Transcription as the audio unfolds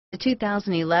The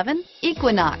 2011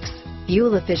 Equinox.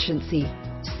 Fuel efficiency,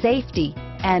 safety,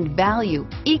 and value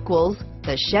equals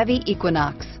the Chevy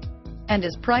Equinox, and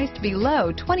is priced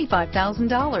below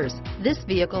 $25,000. This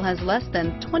vehicle has less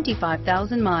than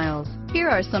 25,000 miles. Here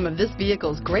are some of this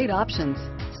vehicle's great options: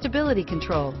 stability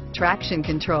control, traction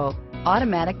control,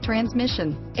 automatic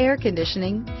transmission, air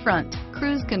conditioning, front,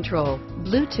 cruise control,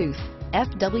 Bluetooth,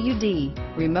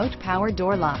 FWD, remote power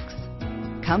door locks,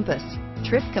 compass,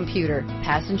 trip computer,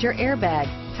 passenger airbag,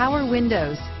 power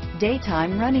windows,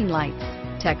 daytime running lights,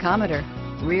 tachometer,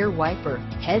 rear wiper,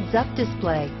 heads-up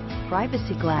display,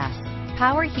 privacy glass,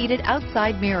 power heated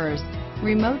outside mirrors,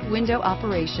 remote window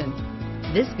operation.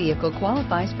 This vehicle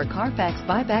qualifies for Carfax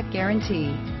buyback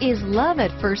guarantee. Is love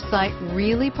at first sight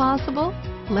really possible?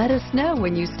 Let us know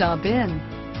when you stop in.